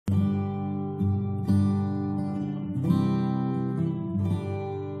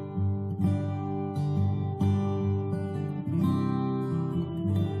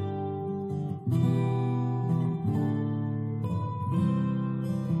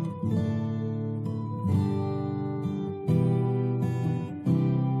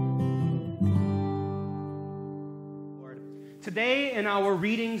Today, in our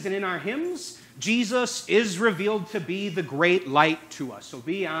readings and in our hymns, Jesus is revealed to be the great light to us. So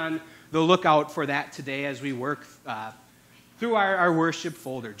be on the lookout for that today as we work through our worship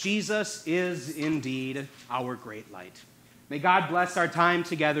folder. Jesus is indeed our great light. May God bless our time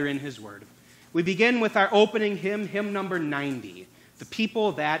together in His Word. We begin with our opening hymn, hymn number 90, The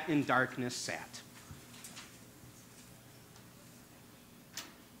People That in Darkness Sat.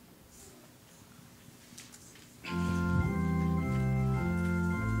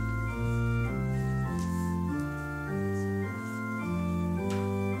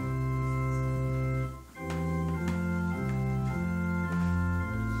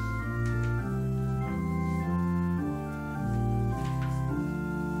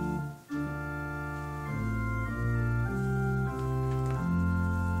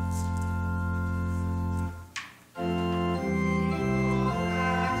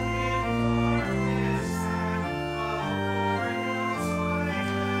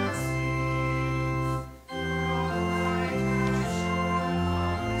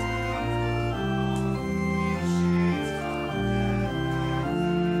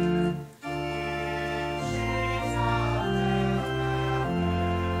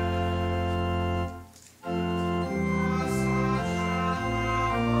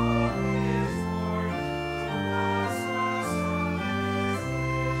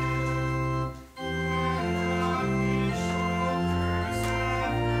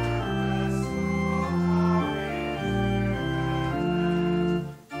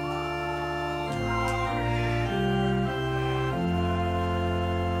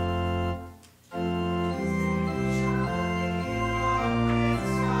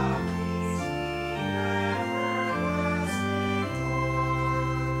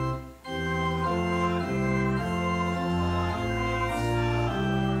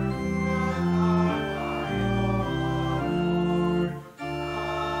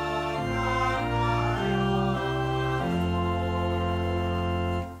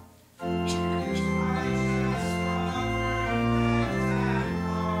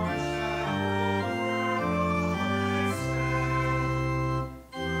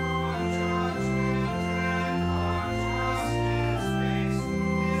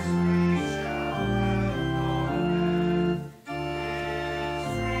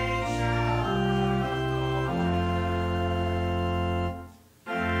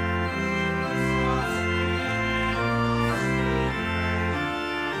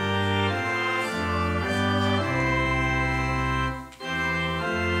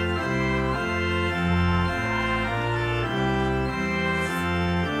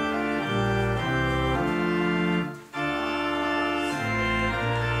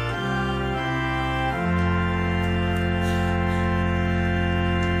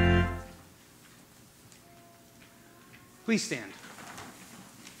 Please stand.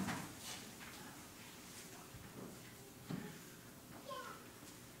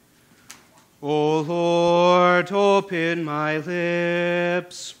 O Lord, open my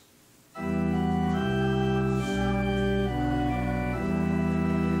lips.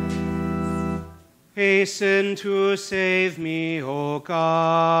 Hasten to save me, O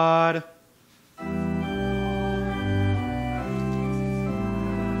God.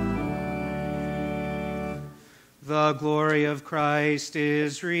 The glory of Christ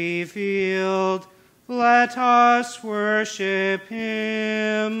is revealed. Let us worship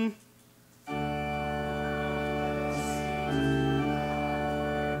Him.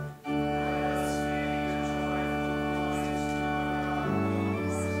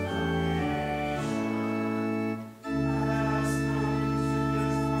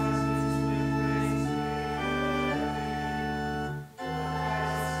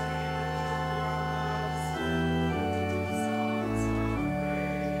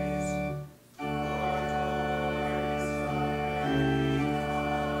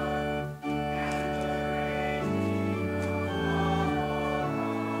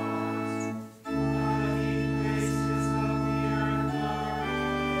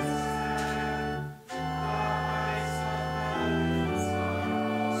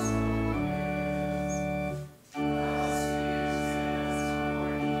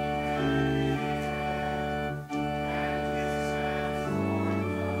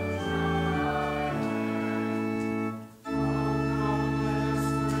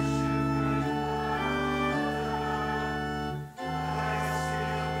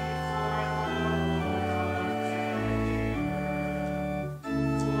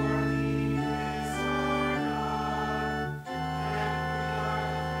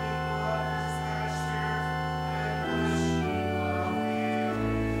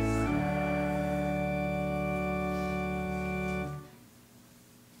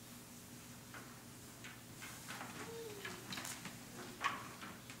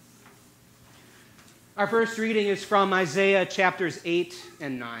 Our first reading is from Isaiah chapters 8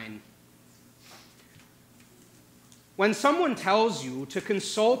 and 9. When someone tells you to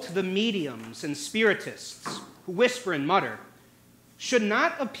consult the mediums and spiritists who whisper and mutter, should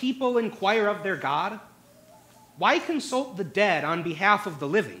not a people inquire of their God? Why consult the dead on behalf of the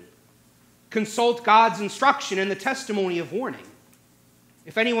living? Consult God's instruction and the testimony of warning.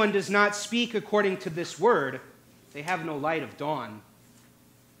 If anyone does not speak according to this word, they have no light of dawn.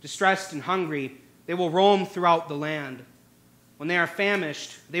 Distressed and hungry, they will roam throughout the land. When they are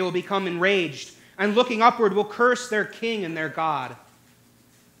famished, they will become enraged, and looking upward will curse their king and their God.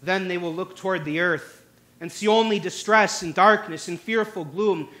 Then they will look toward the earth and see only distress and darkness and fearful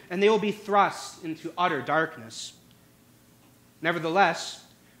gloom, and they will be thrust into utter darkness. Nevertheless,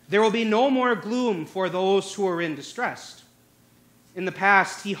 there will be no more gloom for those who are in distress. In the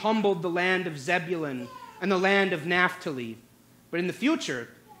past, he humbled the land of Zebulun and the land of Naphtali, but in the future,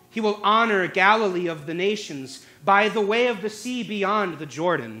 he will honor Galilee of the nations by the way of the sea beyond the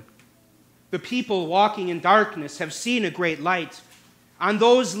Jordan. The people walking in darkness have seen a great light. On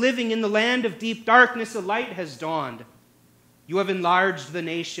those living in the land of deep darkness, a light has dawned. You have enlarged the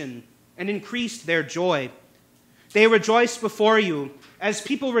nation and increased their joy. They rejoice before you as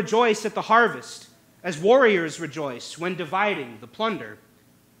people rejoice at the harvest, as warriors rejoice when dividing the plunder.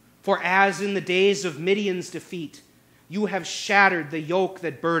 For as in the days of Midian's defeat, you have shattered the yoke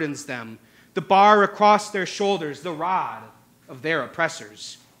that burdens them, the bar across their shoulders, the rod of their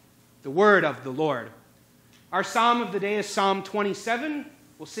oppressors. The word of the Lord. Our psalm of the day is Psalm 27.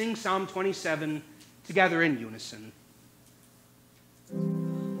 We'll sing Psalm 27 together in unison.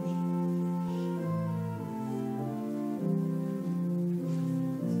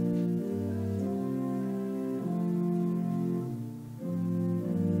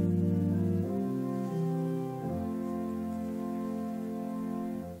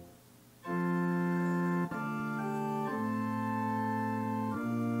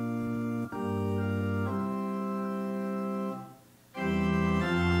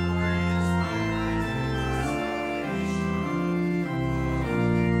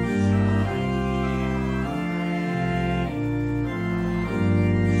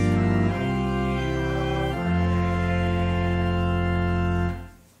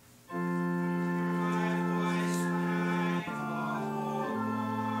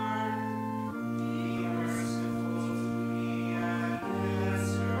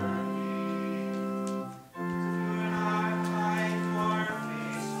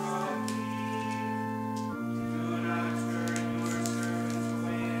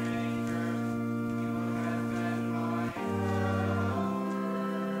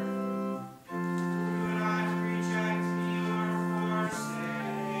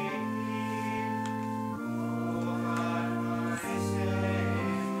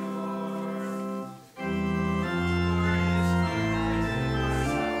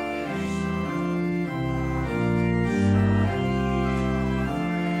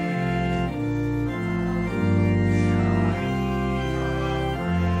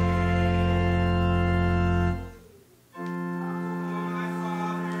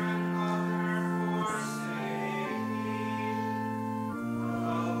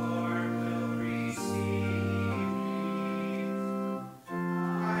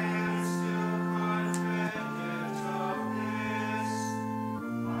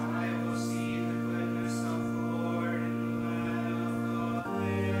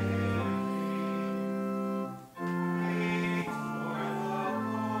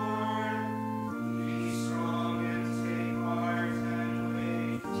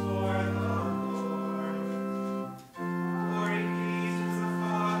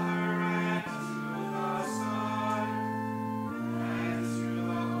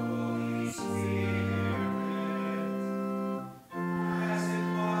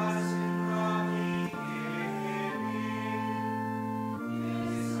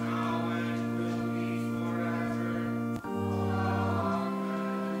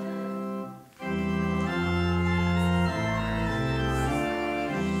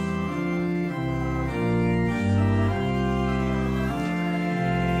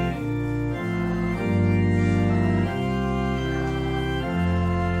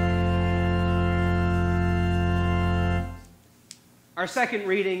 Our second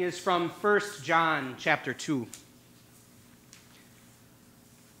reading is from 1 John chapter 2.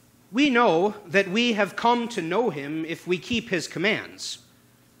 We know that we have come to know him if we keep his commands.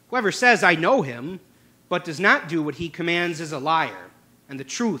 Whoever says, I know him, but does not do what he commands is a liar, and the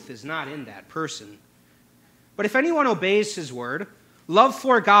truth is not in that person. But if anyone obeys his word, love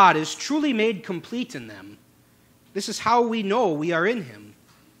for God is truly made complete in them. This is how we know we are in him.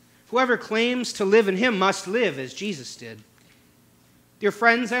 Whoever claims to live in him must live as Jesus did. Dear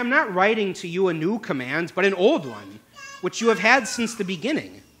friends, I am not writing to you a new command, but an old one, which you have had since the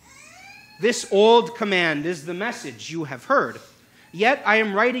beginning. This old command is the message you have heard. Yet I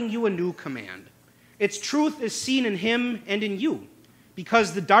am writing you a new command. Its truth is seen in him and in you,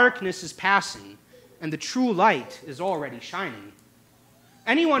 because the darkness is passing, and the true light is already shining.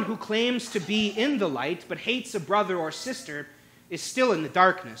 Anyone who claims to be in the light but hates a brother or sister is still in the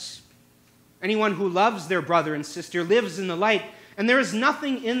darkness. Anyone who loves their brother and sister lives in the light, and there is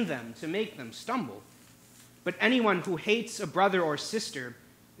nothing in them to make them stumble. But anyone who hates a brother or sister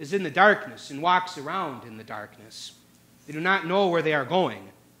is in the darkness and walks around in the darkness. They do not know where they are going,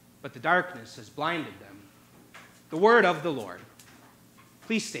 but the darkness has blinded them. The word of the Lord.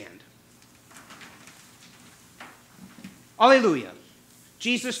 Please stand. Alleluia.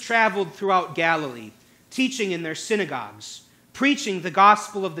 Jesus traveled throughout Galilee, teaching in their synagogues, preaching the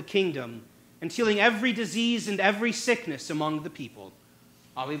gospel of the kingdom, and healing every disease and every sickness among the people.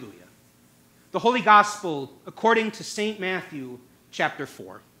 Alleluia. The Holy Gospel according to St. Matthew, chapter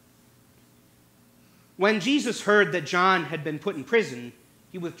 4. When Jesus heard that John had been put in prison,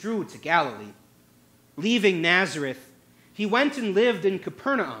 he withdrew to Galilee. Leaving Nazareth, he went and lived in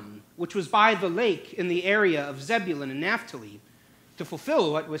Capernaum, which was by the lake in the area of Zebulun and Naphtali, to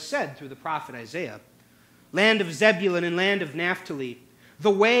fulfill what was said through the prophet Isaiah. Land of Zebulun and land of Naphtali, the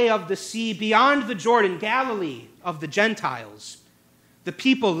way of the sea beyond the Jordan, Galilee of the Gentiles. The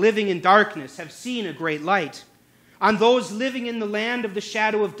people living in darkness have seen a great light. On those living in the land of the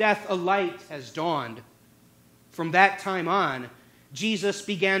shadow of death, a light has dawned. From that time on, Jesus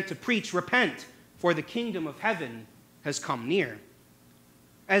began to preach, "Repent, for the kingdom of heaven has come near."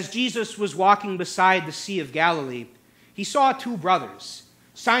 As Jesus was walking beside the Sea of Galilee, he saw two brothers,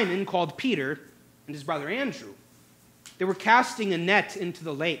 Simon, called Peter, and his brother Andrew. They were casting a net into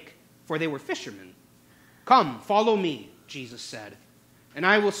the lake, for they were fishermen. "Come, follow me," Jesus said, "and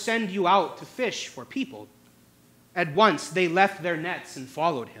I will send you out to fish for people." At once they left their nets and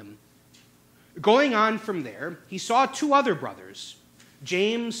followed him. Going on from there, he saw two other brothers,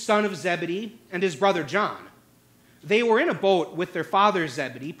 James, son of Zebedee, and his brother John. They were in a boat with their father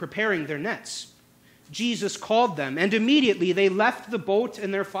Zebedee, preparing their nets. Jesus called them, and immediately they left the boat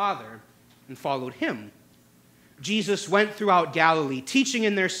and their father and followed him. Jesus went throughout Galilee, teaching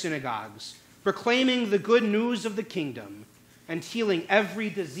in their synagogues, proclaiming the good news of the kingdom, and healing every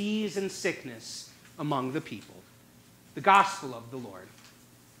disease and sickness among the people. The gospel of the Lord.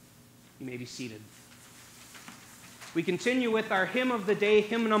 You may be seated. We continue with our hymn of the day,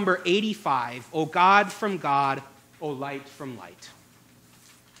 hymn number 85, O God from God, O light from light.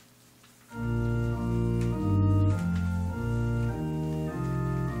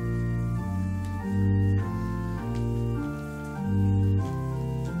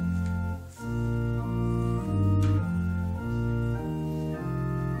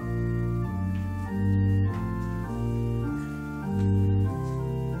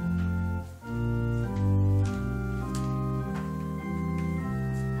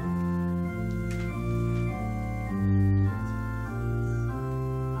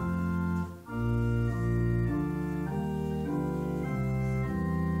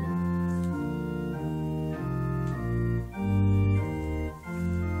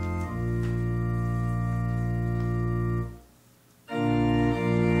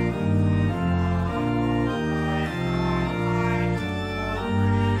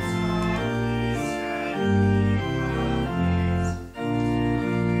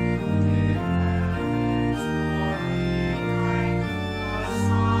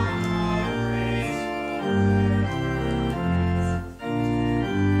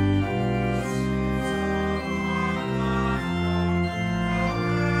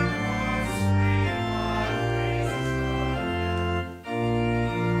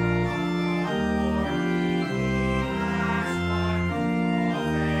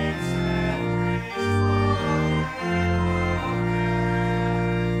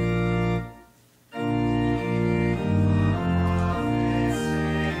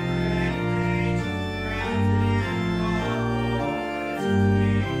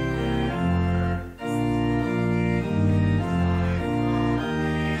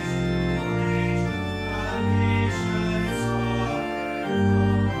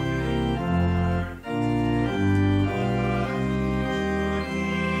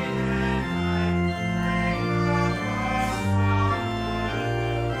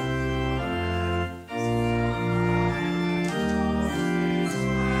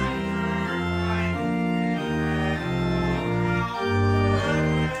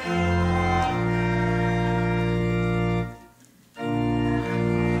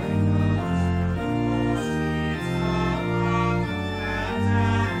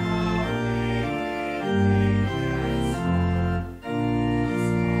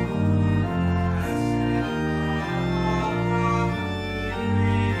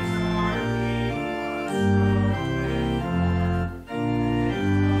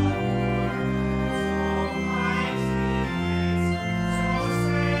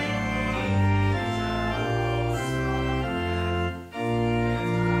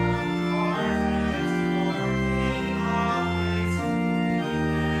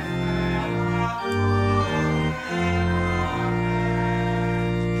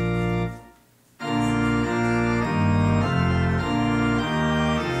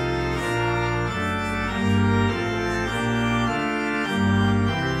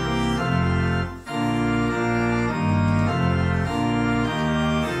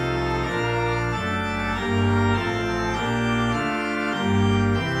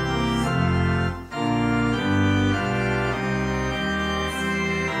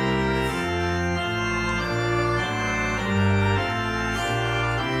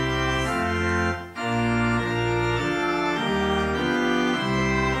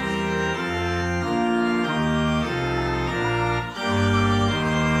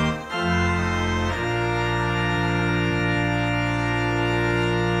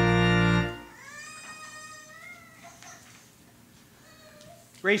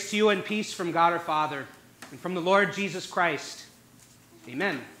 Grace to you and peace from God our Father and from the Lord Jesus Christ.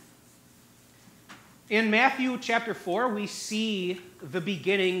 Amen. In Matthew chapter 4, we see the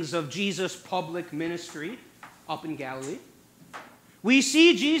beginnings of Jesus' public ministry up in Galilee. We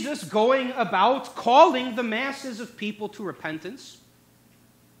see Jesus going about calling the masses of people to repentance.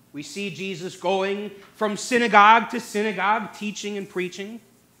 We see Jesus going from synagogue to synagogue, teaching and preaching.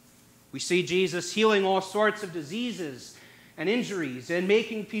 We see Jesus healing all sorts of diseases and injuries and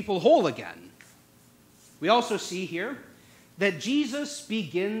making people whole again. We also see here that Jesus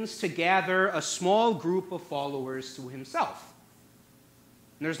begins to gather a small group of followers to himself.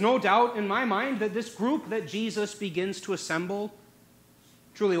 And there's no doubt in my mind that this group that Jesus begins to assemble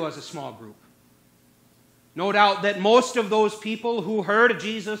truly was a small group. No doubt that most of those people who heard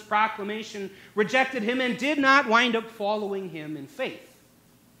Jesus' proclamation rejected him and did not wind up following him in faith.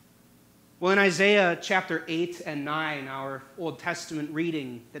 Well, in Isaiah chapter 8 and 9, our Old Testament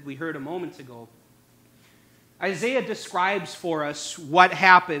reading that we heard a moment ago, Isaiah describes for us what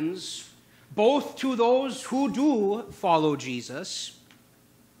happens both to those who do follow Jesus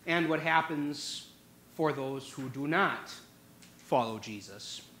and what happens for those who do not follow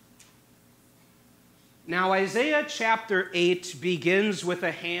Jesus. Now, Isaiah chapter 8 begins with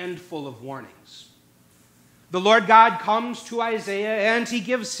a handful of warnings. The Lord God comes to Isaiah and he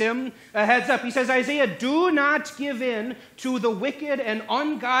gives him a heads up. He says, Isaiah, do not give in to the wicked and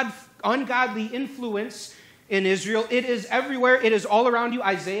ungodly influence in Israel. It is everywhere. It is all around you.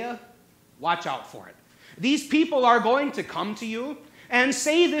 Isaiah, watch out for it. These people are going to come to you and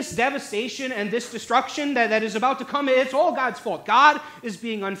say this devastation and this destruction that is about to come. It's all God's fault. God is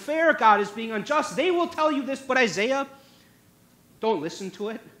being unfair. God is being unjust. They will tell you this, but Isaiah, don't listen to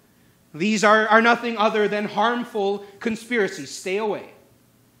it. These are nothing other than harmful conspiracies. Stay away.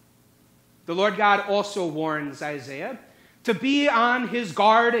 The Lord God also warns Isaiah to be on his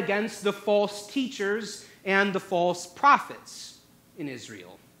guard against the false teachers and the false prophets in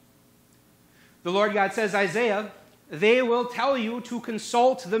Israel. The Lord God says, Isaiah, they will tell you to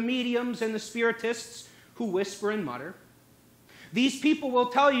consult the mediums and the spiritists who whisper and mutter. These people will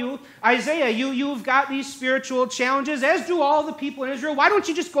tell you, Isaiah, you've got these spiritual challenges, as do all the people in Israel. Why don't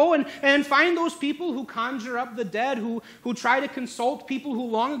you just go and find those people who conjure up the dead, who try to consult people who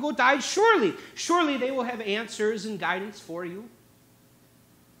long ago died? Surely they will have answers and guidance for you.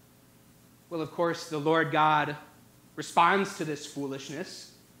 Well, of course, the Lord God responds to this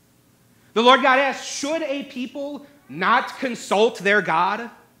foolishness. The Lord God asks, should a people not consult their God?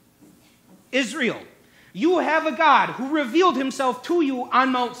 Israel, you have a God who revealed himself to you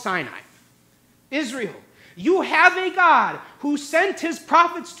on Mount Sinai. Israel, you have a God who sent his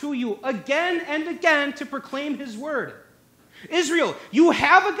prophets to you again and again to proclaim his word. Israel, you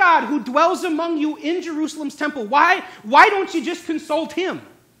have a God who dwells among you in Jerusalem's temple. Why don't you just consult him?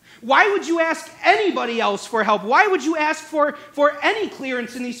 Why would you ask anybody else for help? Why would you ask for any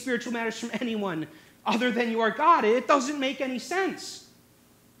clearance in these spiritual matters from anyone other than your God? It doesn't make any sense.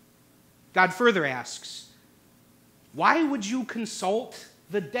 God further asks, why would you consult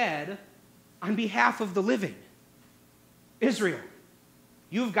the dead on behalf of the living? Israel,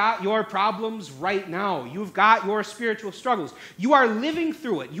 you've got your problems right now. You've got your spiritual struggles. You are living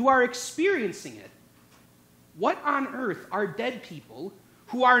through it. You are experiencing it. What on earth are dead people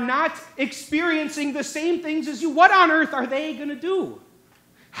who are not experiencing the same things as you? What on earth are they going to do?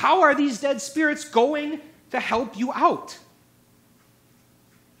 How are these dead spirits going to help you out?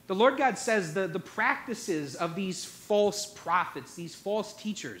 The Lord God says the practices of these false prophets, these false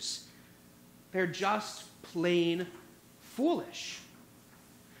teachers, they're just plain foolish.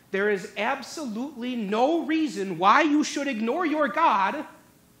 There is absolutely no reason why you should ignore your God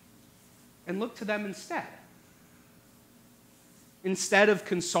and look to them instead. Instead of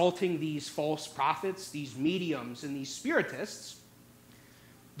consulting these false prophets, these mediums, and these spiritists,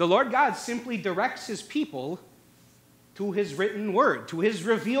 the Lord God simply directs his people to his written word, to his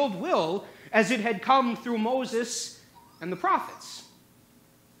revealed will as it had come through Moses and the prophets.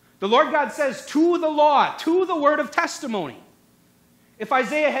 The Lord God says, to the law, to the word of testimony. If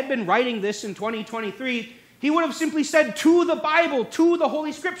Isaiah had been writing this in 2023, he would have simply said, to the Bible, to the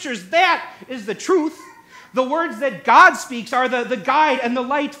Holy Scriptures. That is the truth. The words that God speaks are the guide and the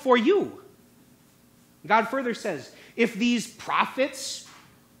light for you. God further says, if these prophets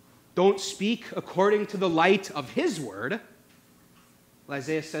don't speak according to the light of his word, well,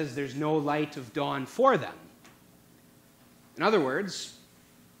 Isaiah says there's no light of dawn for them. In other words,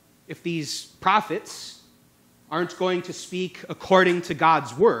 if these prophets aren't going to speak according to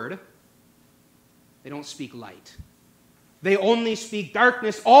God's word, they don't speak light. They only speak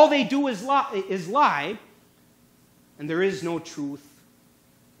darkness. All they do is lie, and there is no truth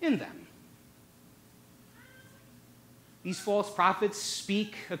in them. These false prophets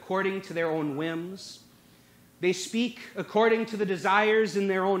speak according to their own whims. They speak according to the desires in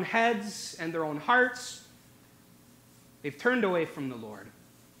their own heads and their own hearts. They've turned away from the Lord.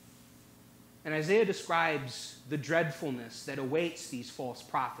 And Isaiah describes the dreadfulness that awaits these false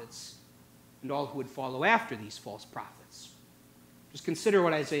prophets and all who would follow after these false prophets. Just consider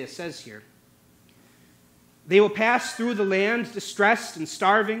what Isaiah says here. They will pass through the land distressed and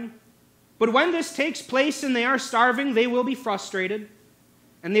starving. But when this takes place and they are starving, they will be frustrated,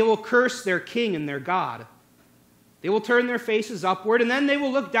 and they will curse their king and their God. They will turn their faces upward, and then they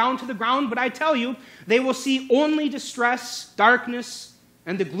will look down to the ground. But I tell you, they will see only distress, darkness,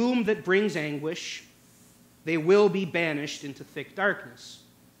 and the gloom that brings anguish. They will be banished into thick darkness.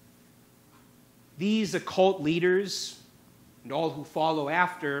 These occult leaders and all who follow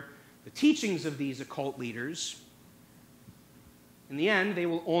after the teachings of these occult leaders, in the end, they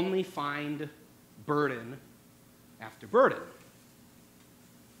will only find burden after burden.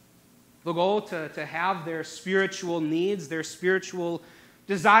 They'll go to have their spiritual needs, their spiritual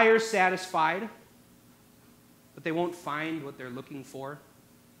desires satisfied, but they won't find what they're looking for.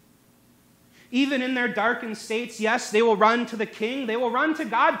 Even in their darkened states, yes, they will run to the king, they will run to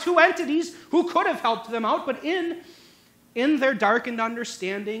God, two entities who could have helped them out, but in their darkened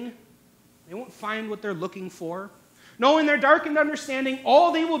understanding, they won't find what they're looking for. No, in their darkened understanding,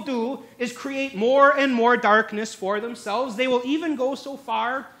 all they will do is create more and more darkness for themselves. They will even go so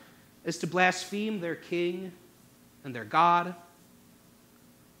far as to blaspheme their king and their God.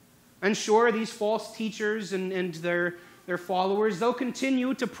 And sure, these false teachers and their followers, they'll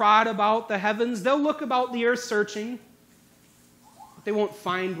continue to prod about the heavens. They'll look about the earth searching, but they won't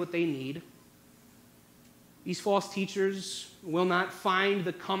find what they need. These false teachers will not find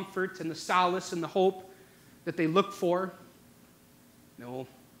the comfort and the solace and the hope that they look for. No,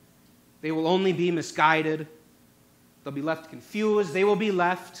 they will only be misguided. They'll be left confused. They will be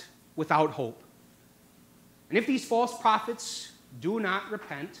left without hope. And if these false prophets do not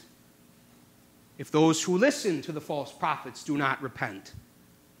repent, if those who listen to the false prophets do not repent,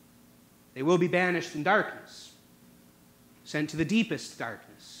 they will be banished in darkness, sent to the deepest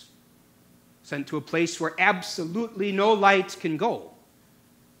darkness, sent to a place where absolutely no light can go.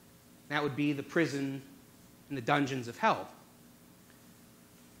 That would be the prison and the dungeons of hell.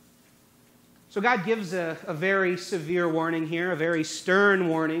 So God gives a very severe warning here, a very stern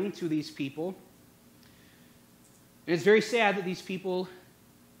warning to these people. And it's very sad that these people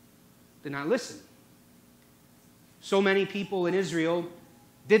did not listen. So many people in Israel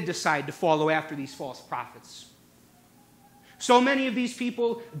did decide to follow after these false prophets. So many of these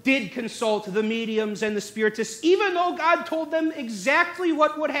people did consult the mediums and the spiritists, even though God told them exactly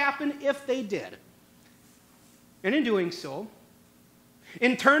what would happen if they did. And in doing so,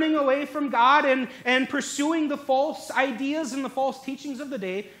 in turning away from God and pursuing the false ideas and the false teachings of the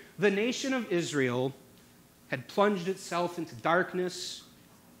day, the nation of Israel had plunged itself into darkness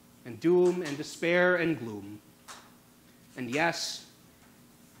and doom and despair and gloom. And yes,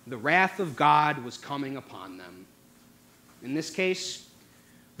 the wrath of God was coming upon them. In this case,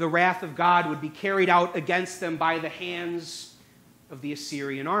 the wrath of God would be carried out against them by the hands of the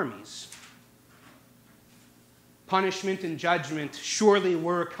Assyrian armies. Punishment and judgment surely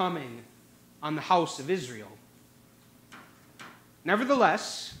were coming on the house of Israel.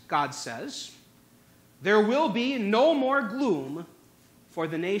 Nevertheless, God says, there will be no more gloom for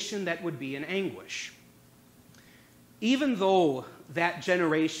the nation that would be in anguish. Even though that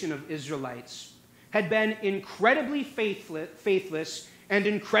generation of Israelites had been incredibly faithless and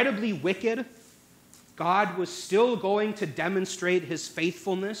incredibly wicked, God was still going to demonstrate his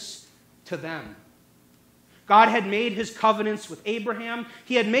faithfulness to them. God had made his covenants with Abraham.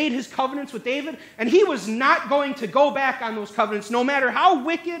 He had made his covenants with David, and he was not going to go back on those covenants, no matter how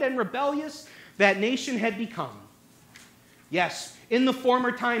wicked and rebellious that nation had become. Yes, in the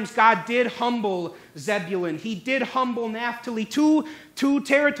former times, God did humble Zebulun. He did humble Naphtali, two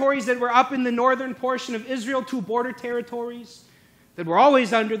territories that were up in the northern portion of Israel, two border territories that were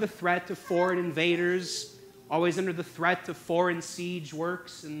always under the threat of foreign invaders, always under the threat of foreign siege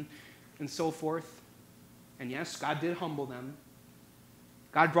works and so forth. And yes, God did humble them.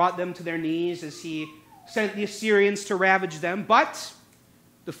 God brought them to their knees as he sent the Assyrians to ravage them. But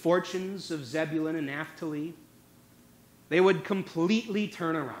the fortunes of Zebulun and Naphtali, they would completely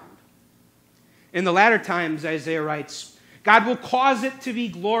turn around. In the latter times, Isaiah writes, God will cause it to be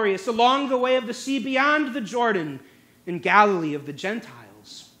glorious along the way of the sea beyond the Jordan in Galilee of the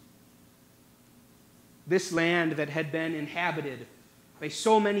Gentiles. This land that had been inhabited by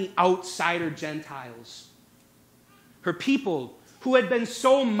so many outsider Gentiles, her people who had been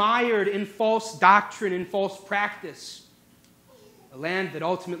so mired in false doctrine and false practice, a land that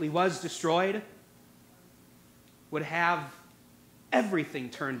ultimately was destroyed, would have everything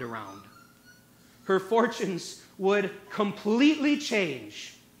turned around. Her fortunes would completely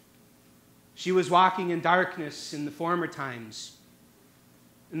change. She was walking in darkness in the former times.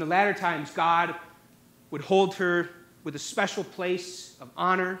 In the latter times, God would hold her with a special place of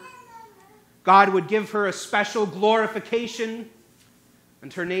honor. God would give her a special glorification,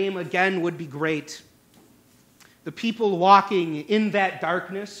 and her name again would be great. The people walking in that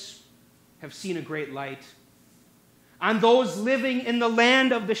darkness have seen a great light. On those living in the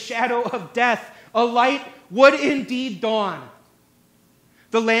land of the shadow of death, a light would indeed dawn.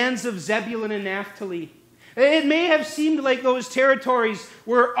 The lands of Zebulun and Naphtali. It may have seemed like those territories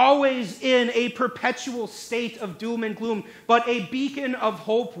were always in a perpetual state of doom and gloom, but a beacon of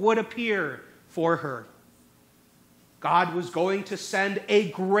hope would appear for her. God was going to send a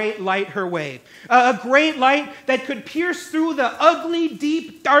great light her way, a great light that could pierce through the ugly,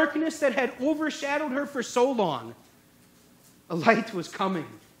 deep darkness that had overshadowed her for so long. A light was coming.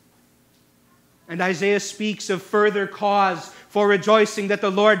 And Isaiah speaks of further cause for rejoicing that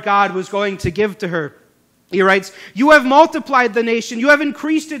the Lord God was going to give to her. He writes, "You have multiplied the nation. You have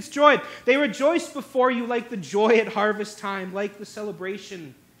increased its joy. They rejoice before you like the joy at harvest time, like the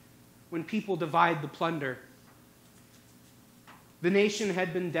celebration when people divide the plunder." The nation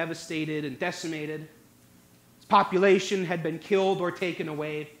had been devastated and decimated. Its population had been killed or taken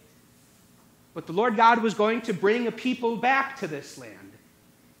away. But the Lord God was going to bring a people back to this land.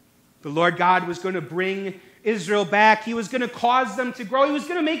 The Lord God was going to bring Israel back. He was going to cause them to grow. He was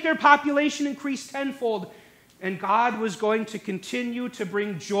going to make their population increase tenfold. And God was going to continue to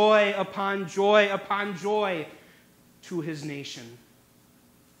bring joy upon joy upon joy to his nation.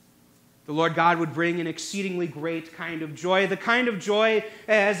 The Lord God would bring an exceedingly great kind of joy, the kind of joy,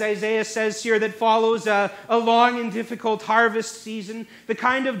 as Isaiah says here, that follows a long and difficult harvest season, the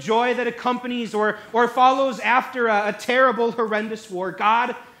kind of joy that accompanies or follows after a terrible, horrendous war.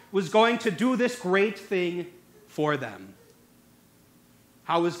 God was going to do this great thing for them.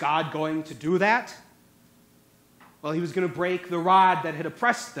 How was God going to do that? Well, he was going to break the rod that had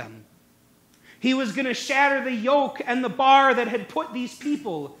oppressed them. He was going to shatter the yoke and the bar that had put these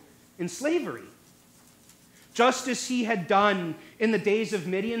people in slavery. Just as he had done in the days of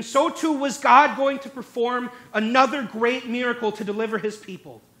Midian, so too was God going to perform another great miracle to deliver his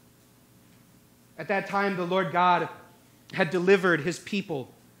people. At that time, the Lord God had delivered his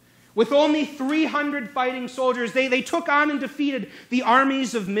people. With only 300 fighting soldiers, they took on and defeated the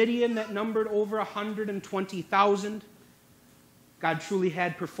armies of Midian that numbered over 120,000. God truly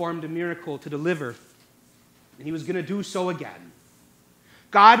had performed a miracle to deliver, and he was going to do so again.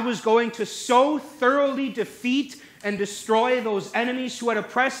 God was going to so thoroughly defeat and destroy those enemies who had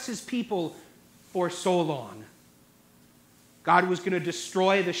oppressed his people for so long. God was going to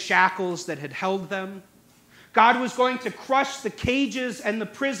destroy the shackles that had held them. God was going to crush the cages and the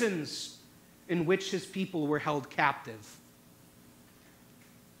prisons in which his people were held captive.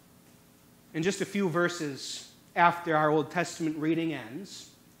 In just a few verses after our Old Testament reading ends,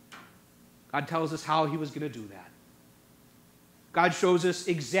 God tells us how he was going to do that. God shows us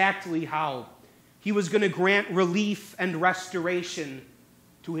exactly how he was going to grant relief and restoration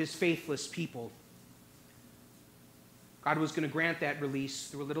to his faithless people. God was going to grant that release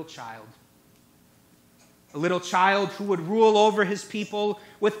through a little child who would rule over his people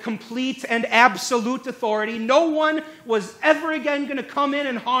with complete and absolute authority. No one was ever again going to come in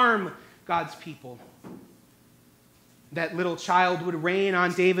and harm God's people. That little child would reign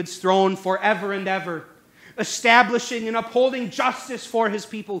on David's throne forever and ever, establishing and upholding justice for his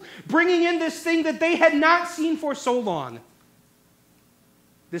people, bringing in this thing that they had not seen for so long.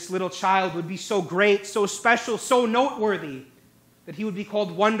 This little child would be so great, so special, so noteworthy that he would be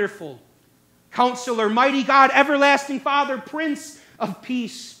called Wonderful, Counselor, Mighty God, Everlasting Father, Prince of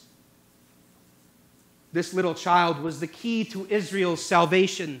Peace. This little child was the key to Israel's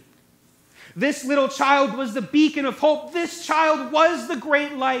salvation. This little child was the beacon of hope. This child was the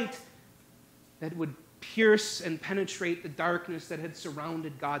great light that would pierce and penetrate the darkness that had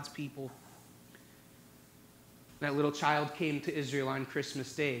surrounded God's people. That little child came to Israel on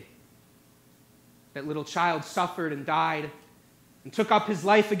Christmas Day. That little child suffered and died and took up his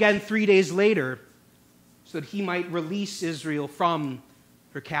life again 3 days later so that he might release Israel from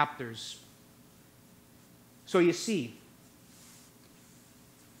her captors. So you see,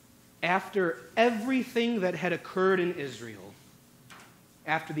 after everything that had occurred in Israel,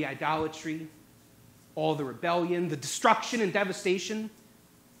 after the idolatry, all the rebellion, the destruction and devastation,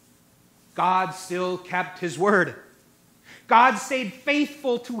 God still kept his word. God stayed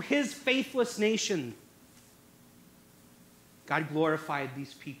faithful to his faithless nation. God glorified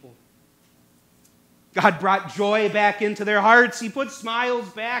these people. God brought joy back into their hearts. He put smiles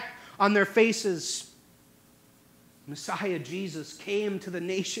back on their faces. Messiah Jesus came to the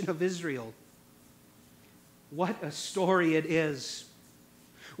nation of Israel. What a story it is.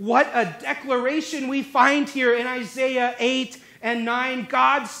 What a declaration we find here in Isaiah 8 and 9.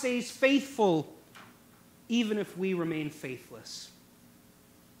 God stays faithful even if we remain faithless.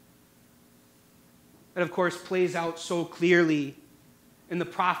 That, of course, plays out so clearly in the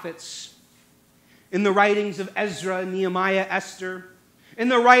prophets, in the writings of Ezra, Nehemiah, Esther, in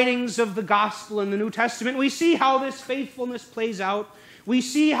the writings of the gospel in the New Testament. We see how this faithfulness plays out. We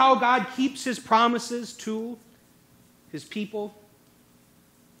see how God keeps his promises to his people.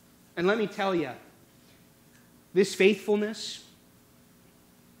 And let me tell you, this faithfulness,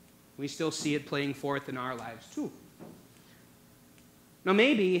 we still see it playing forth in our lives too. Now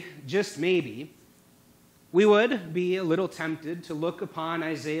maybe, just maybe, we would be a little tempted to look upon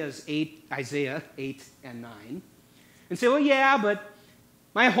Isaiah 8 and 9 and say, well, yeah, but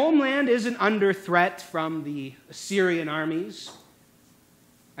my homeland isn't under threat from the Assyrian armies.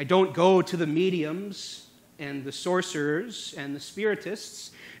 I don't go to the mediums and the sorcerers and the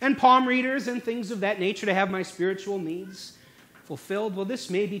spiritists and palm readers and things of that nature to have my spiritual needs fulfilled. Well, this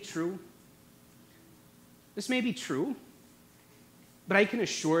may be true. This may be true. But I can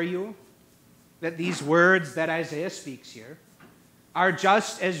assure you that these words that Isaiah speaks here are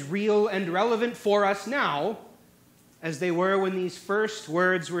just as real and relevant for us now as they were when these first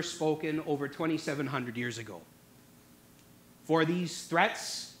words were spoken over 2,700 years ago. For these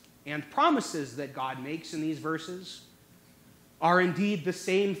threats and promises that God makes in these verses are indeed the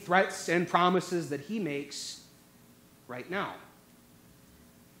same threats and promises that he makes right now.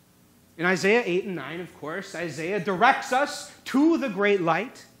 In Isaiah 8 and 9, of course, Isaiah directs us to the great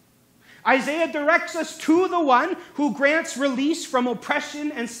light. Isaiah directs us to the one who grants release from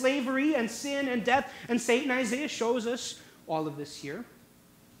oppression and slavery and sin and death and Satan. Isaiah shows us all of this here.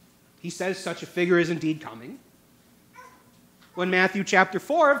 He says such a figure is indeed coming. When Matthew chapter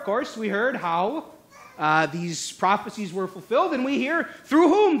 4, of course, we heard how these prophecies were fulfilled, and we hear through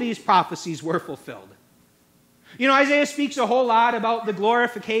whom these prophecies were fulfilled. You know, Isaiah speaks a whole lot about the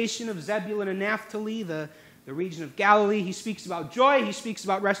glorification of Zebulun and Naphtali, the region of Galilee. He speaks about joy. He speaks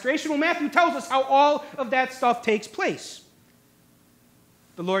about restoration. Well, Matthew tells us how all of that stuff takes place.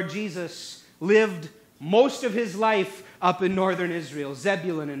 The Lord Jesus lived most of his life up in northern Israel,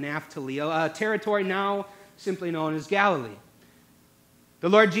 Zebulun and Naphtali, a territory now simply known as Galilee. The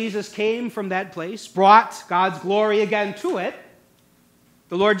Lord Jesus came from that place, brought God's glory again to it.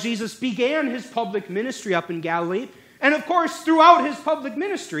 The Lord Jesus began his public ministry up in Galilee. And of course, throughout his public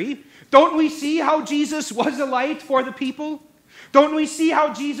ministry, don't we see how Jesus was a light for the people? Don't we see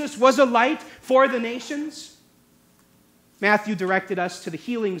how Jesus was a light for the nations? Matthew directed us to the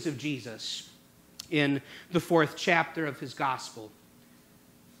healings of Jesus in the 4th chapter of his gospel.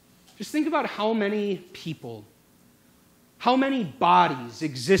 Just think about how many people, how many bodies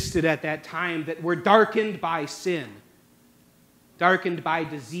existed at that time that were darkened by sin, darkened by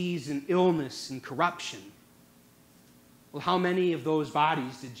disease and illness and corruption. Well, how many of those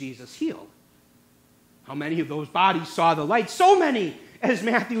bodies did Jesus heal? How many of those bodies saw the light? So many, as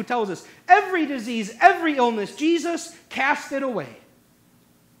Matthew tells us. Every disease, every illness, Jesus cast it away.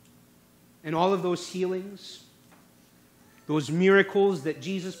 And all of those healings, those miracles that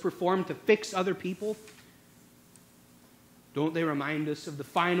Jesus performed to fix other people, don't they remind us of the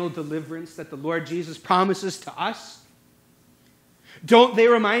final deliverance that the Lord Jesus promises to us? Don't they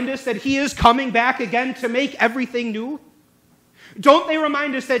remind us that he is coming back again to make everything new? Don't they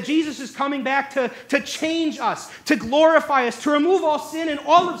remind us that Jesus is coming back to change us, to glorify us, to remove all sin and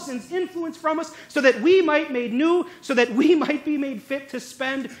all of sin's influence from us so that we might be made new, so that we might be made fit to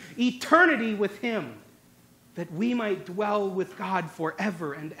spend eternity with him, that we might dwell with God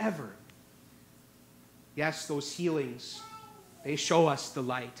forever and ever? Yes, those healings, they show us the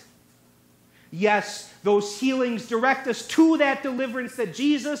light. Yes, those healings direct us to that deliverance that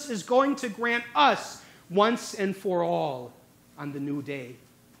Jesus is going to grant us once and for all on the new day.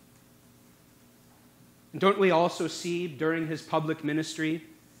 And don't we also see during his public ministry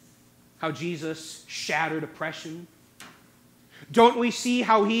how Jesus shattered oppression? Don't we see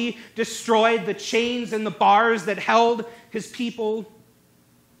how he destroyed the chains and the bars that held his people?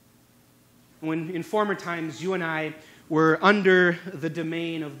 When in former times you and I were under the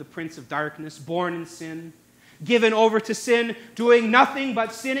domain of the prince of darkness, born in sin, given over to sin, doing nothing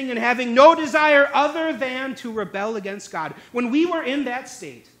but sinning and having no desire other than to rebel against God. When we were in that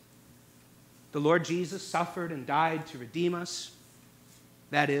state, the Lord Jesus suffered and died to redeem us.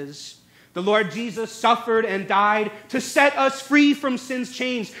 That is, the Lord Jesus suffered and died to set us free from sin's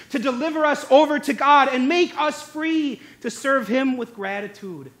chains, to deliver us over to God and make us free to serve Him with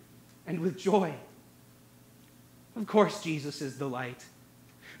gratitude and with joy. Of course, Jesus is the light.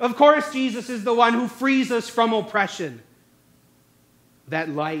 Of course, Jesus is the one who frees us from oppression. That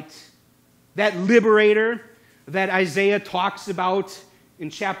light, that liberator that Isaiah talks about in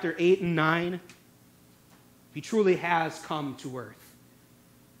chapter 8 and 9, He truly has come to earth.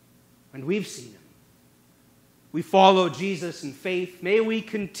 And we've seen Him. We follow Jesus in faith. May we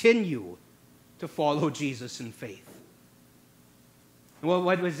continue to follow Jesus in faith. Well,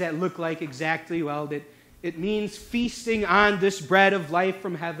 what does that look like exactly? Well, it means feasting on this bread of life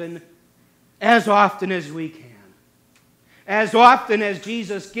from heaven as often as we can. As often as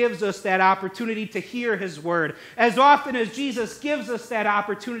Jesus gives us that opportunity to hear His word. As often as Jesus gives us that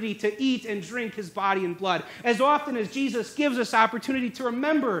opportunity to eat and drink His body and blood. As often as Jesus gives us opportunity to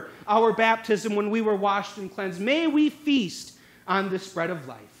remember our baptism when we were washed and cleansed. May we feast on this bread of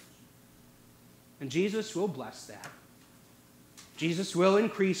life. And Jesus will bless that. Jesus will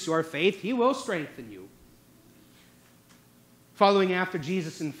increase your faith. He will strengthen you. Following after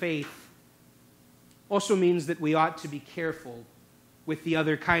Jesus in faith also means that we ought to be careful with the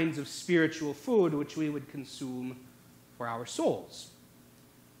other kinds of spiritual food which we would consume for our souls.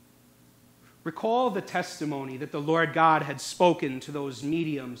 Recall the testimony that the Lord God had spoken to those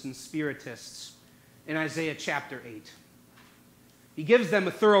mediums and spiritists in Isaiah chapter 8. He gives them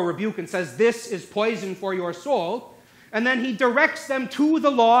a thorough rebuke and says, "This is poison for your soul." And then He directs them to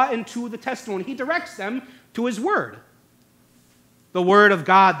the law and to the testimony. He directs them to His word. The Word of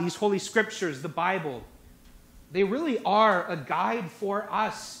God, these Holy Scriptures, the Bible, they really are a guide for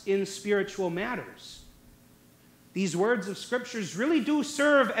us in spiritual matters. These words of Scriptures really do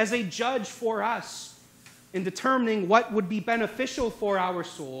serve as a judge for us in determining what would be beneficial for our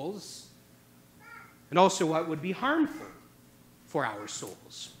souls and also what would be harmful for our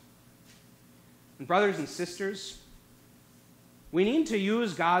souls. And brothers and sisters, we need to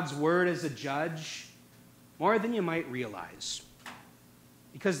use God's Word as a judge more than you might realize.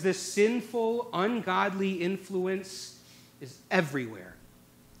 Because this sinful, ungodly influence is everywhere.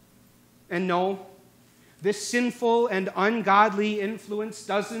 And no, this sinful and ungodly influence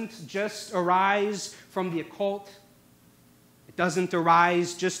doesn't just arise from the occult. It doesn't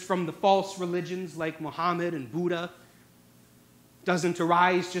arise just from the false religions like Muhammad and Buddha. It doesn't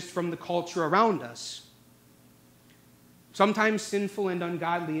arise just from the culture around us. Sometimes sinful and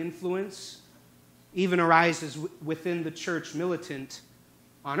ungodly influence even arises within the church militant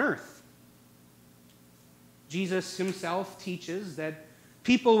on earth. Jesus Himself teaches that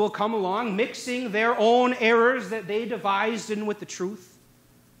people will come along mixing their own errors that they devised in with the truth.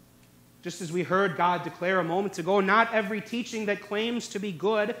 Just as we heard God declare a moment ago, not every teaching that claims to be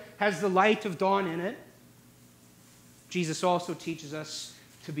good has the light of dawn in it. Jesus also teaches us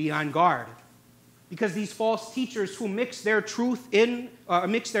to be on guard, because these false teachers who mix their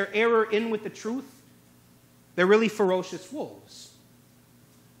error in with the truth, they're really ferocious wolves.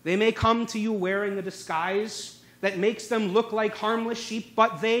 They may come to you wearing a disguise that makes them look like harmless sheep,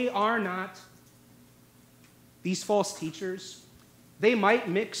 but they are not. These false teachers, they might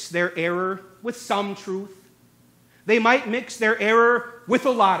mix their error with some truth. They might mix their error with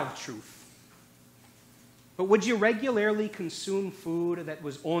a lot of truth. But would you regularly consume food that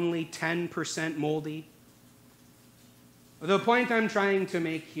was only 10% moldy? The point I'm trying to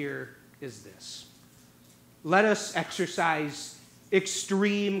make here is this. Let us exercise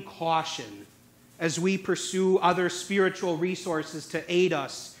extreme caution as we pursue other spiritual resources to aid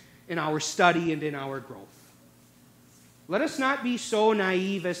us in our study and in our growth. Let us not be so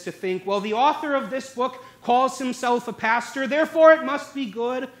naive as to think, well, the author of this book calls himself a pastor, therefore it must be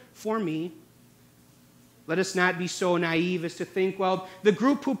good for me. Let us not be so naive as to think, well, the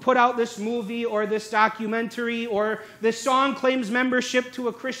group who put out this movie or this documentary or this song claims membership to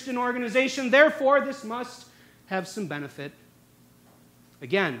a Christian organization, therefore this must have some benefit.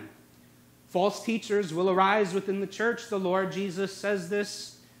 Again, false teachers will arise within the church. The Lord Jesus says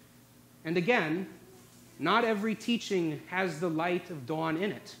this. And again, not every teaching has the light of dawn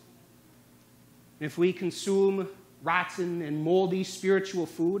in it. If we consume rotten and moldy spiritual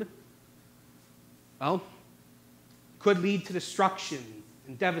food, well, it could lead to destruction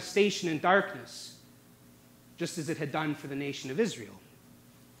and devastation and darkness, just as it had done for the nation of Israel.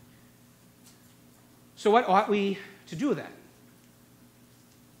 So what ought we to do then?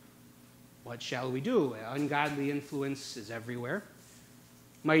 What shall we do? Ungodly influence is everywhere.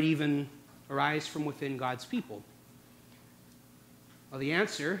 Might even arise from within God's people. Well, the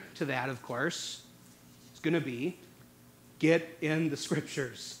answer to that, of course, is going to be get in the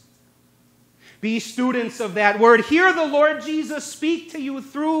Scriptures. Be students of that Word. Hear the Lord Jesus speak to you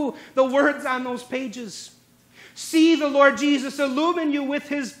through the words on those pages. See the Lord Jesus illumine you with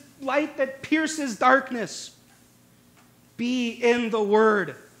His light that pierces darkness. Be in the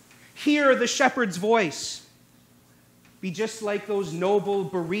Word. Hear the shepherd's voice. Be just like those noble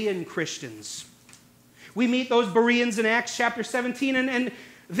Berean Christians. We meet those Bereans in Acts chapter 17, and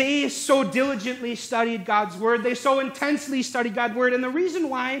they so diligently studied God's Word. They so intensely studied God's Word. And the reason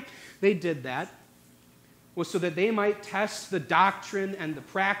why they did that was so that they might test the doctrine and the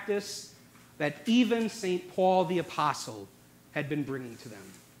practice that even St. Paul the Apostle had been bringing to them.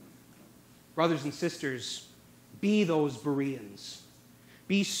 Brothers and sisters, be those Bereans.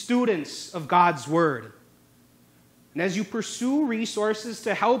 Be students of God's Word. And as you pursue resources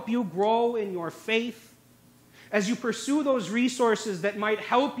to help you grow in your faith, as you pursue those resources that might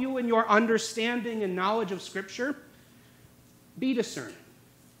help you in your understanding and knowledge of Scripture, be discerning.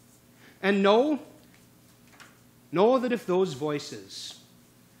 And know that if those voices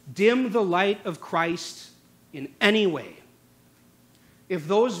dim the light of Christ in any way, if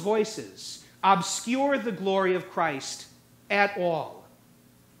those voices obscure the glory of Christ at all,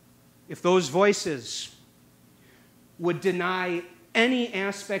 if those voices would deny any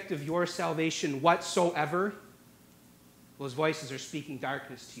aspect of your salvation whatsoever, those voices are speaking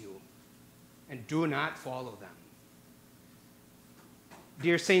darkness to you, and do not follow them.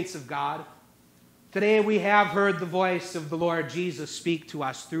 Dear saints of God, today we have heard the voice of the Lord Jesus speak to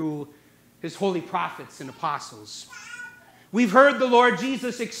us through His holy prophets and apostles. We've heard the Lord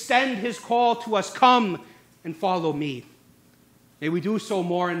Jesus extend His call to us, come and follow me. May we do so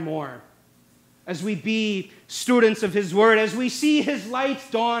more and more as we be students of His Word, as we see His light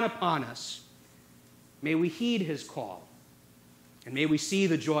dawn upon us. May we heed His call, and may we see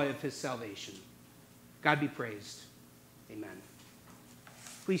the joy of His salvation. God be praised. Amen.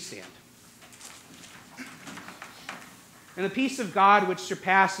 Please stand. And the peace of God, which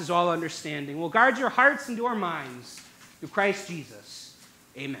surpasses all understanding, will guard your hearts and your minds through Christ Jesus.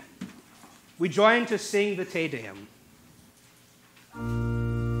 Amen. We join to sing the Te Deum.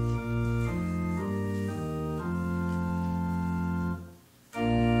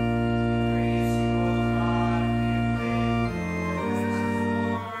 Praise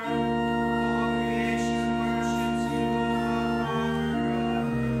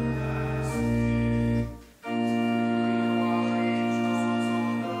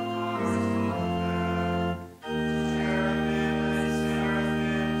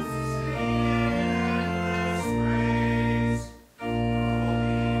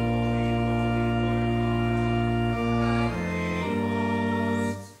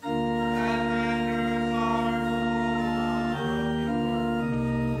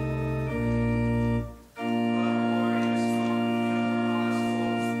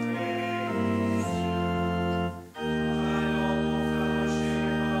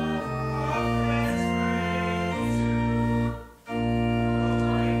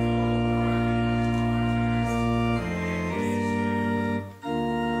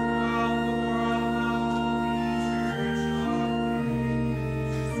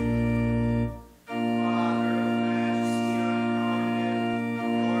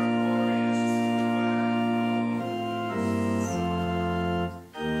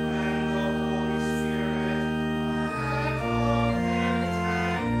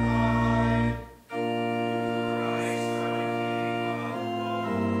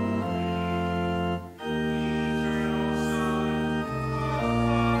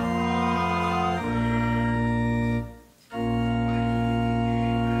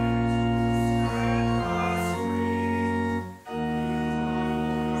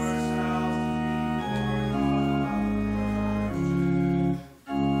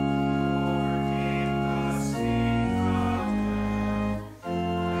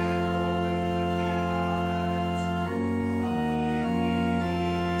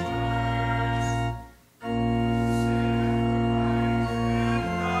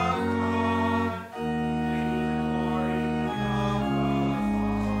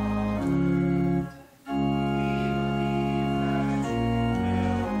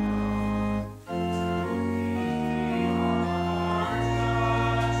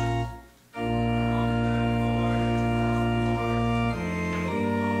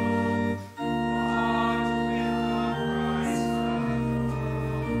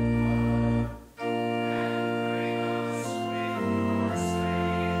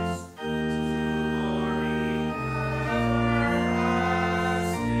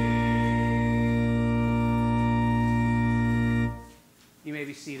may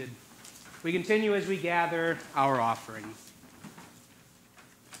be seated. We continue as we gather our offering.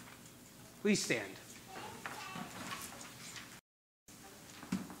 Please stand.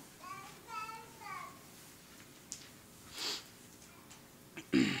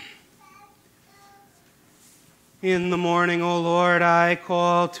 In the morning, O Lord, I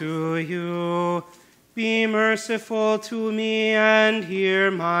call to you. Be merciful to me and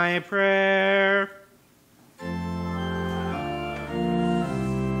hear my prayer.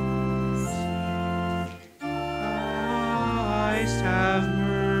 Christ, have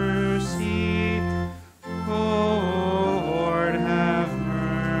mercy. O Lord, have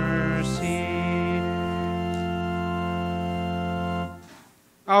mercy.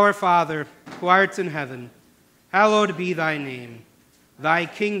 Our Father, who art in heaven, hallowed be thy name. Thy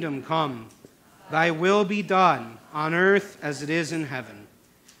kingdom come. Thy will be done on earth as it is in heaven.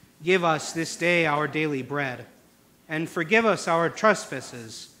 Give us this day our daily bread, and forgive us our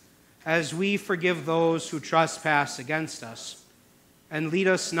trespasses, as we forgive those who trespass against us. And lead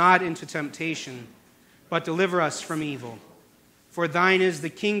us not into temptation, but deliver us from evil. For thine is the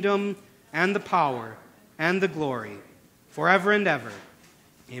kingdom, and the power, and the glory, forever and ever.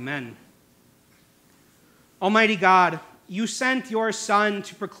 Amen. Almighty God, you sent your Son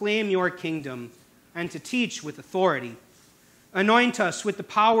to proclaim your kingdom and to teach with authority. Anoint us with the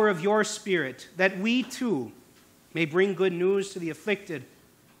power of your Spirit, that we too may bring good news to the afflicted,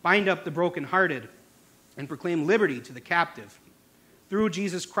 bind up the brokenhearted, and proclaim liberty to the captive. Through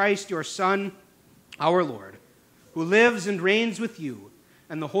Jesus Christ, your Son, our Lord, who lives and reigns with you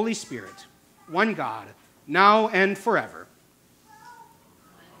and the Holy Spirit, one God, now and forever.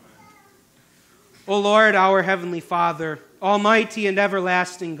 O Lord, our heavenly Father, almighty and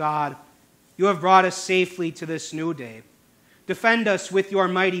everlasting God, you have brought us safely to this new day. Defend us with your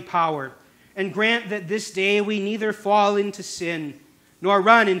mighty power, and grant that this day we neither fall into sin nor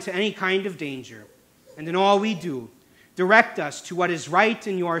run into any kind of danger. And in all we do, direct us to what is right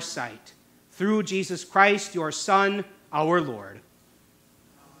in your sight, through Jesus Christ, your Son, our Lord.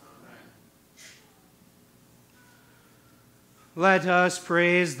 Let us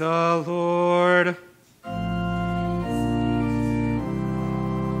praise the Lord.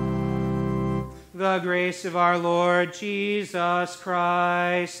 The grace of our Lord Jesus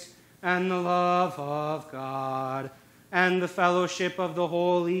Christ, and the love of God, and the fellowship of the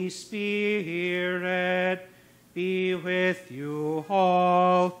Holy Spirit be with you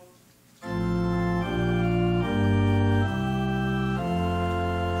all.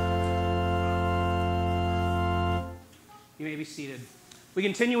 You may be seated. We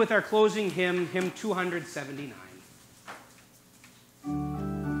continue with our closing hymn, hymn 279.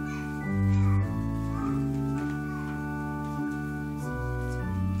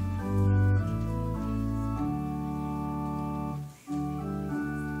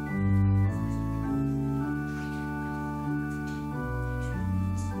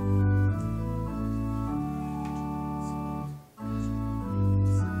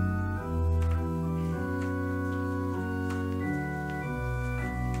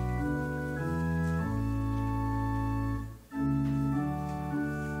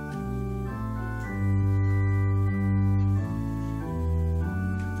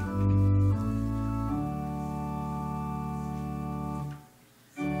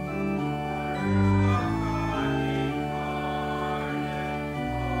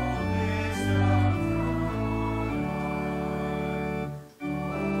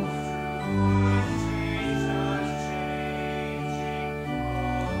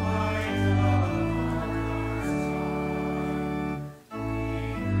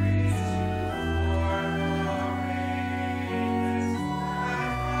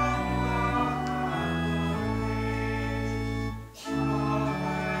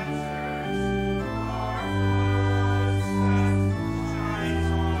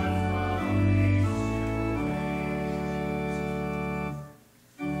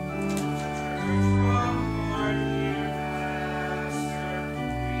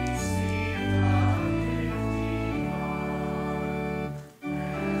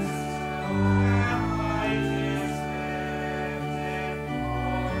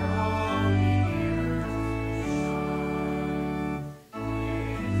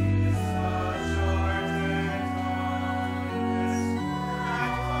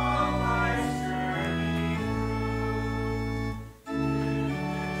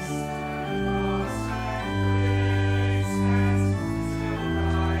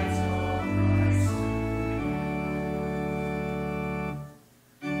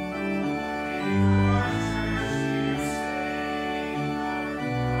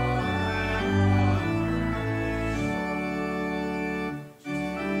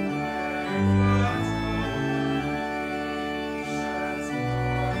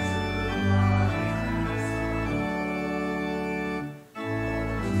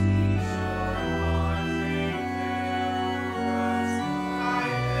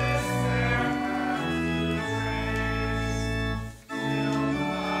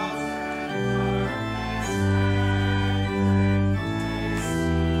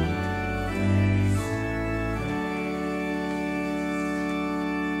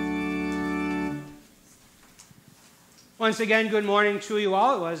 Once again, good morning to you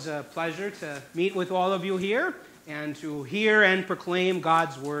all. It was a pleasure to meet with all of you here and to hear and proclaim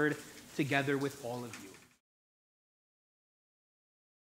God's word together with all of you.